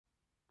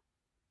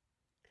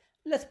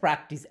Let's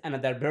practice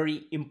another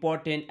very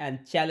important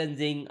and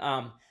challenging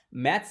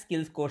math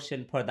skills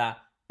question for the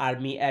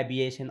Army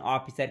Aviation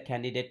Officer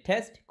Candidate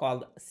Test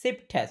called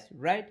SIFT test,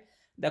 right?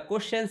 The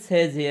question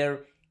says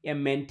here a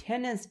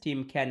maintenance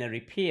team can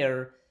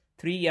repair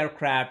 3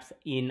 aircrafts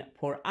in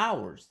 4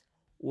 hours,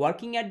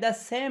 working at the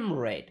same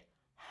rate.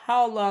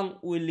 How long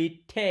will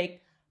it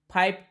take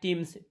 5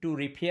 teams to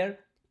repair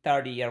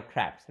 30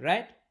 aircrafts,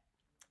 right?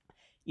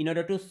 In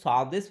order to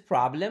solve this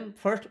problem,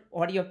 first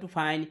what you have to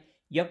find,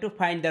 you have to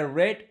find the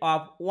rate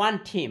of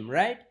one team,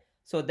 right?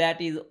 So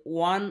that is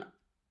one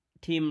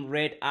team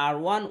rate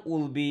r1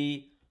 will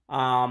be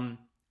 3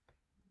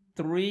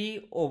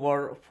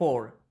 over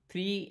 4,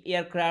 3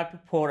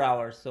 aircraft 4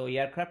 hours, so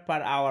aircraft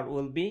per hour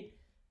will be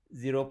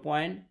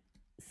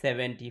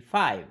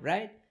 0.75,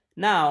 right?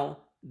 Now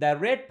the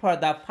rate for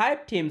the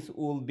 5 teams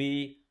will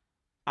be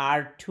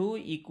r2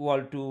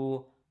 equal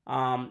to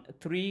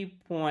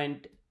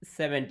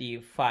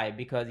 3.75,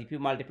 because if you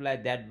multiply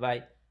that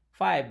by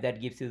 5, that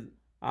gives you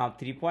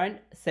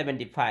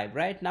 3.75,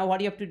 right? Now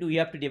what you have to do, you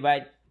have to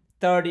divide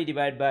 30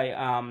 divided by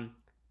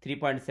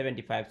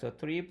 3.75, so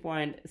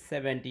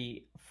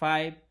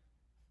 3.75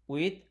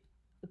 with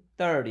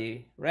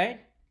 30,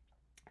 right?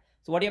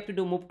 So what you have to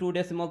do, move two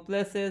decimal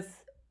places,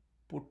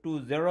 put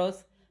two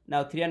zeros.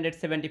 Now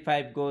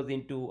 375 goes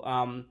into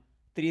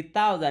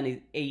 3000 is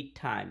 8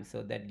 times,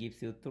 so that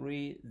gives you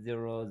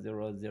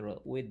 3000.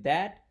 With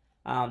that,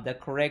 the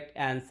correct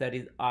answer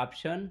is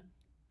option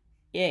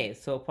A.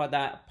 So for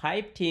the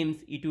 5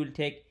 teams, it will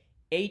take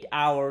 8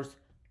 hours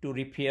to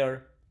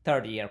repair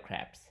 30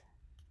 aircrafts.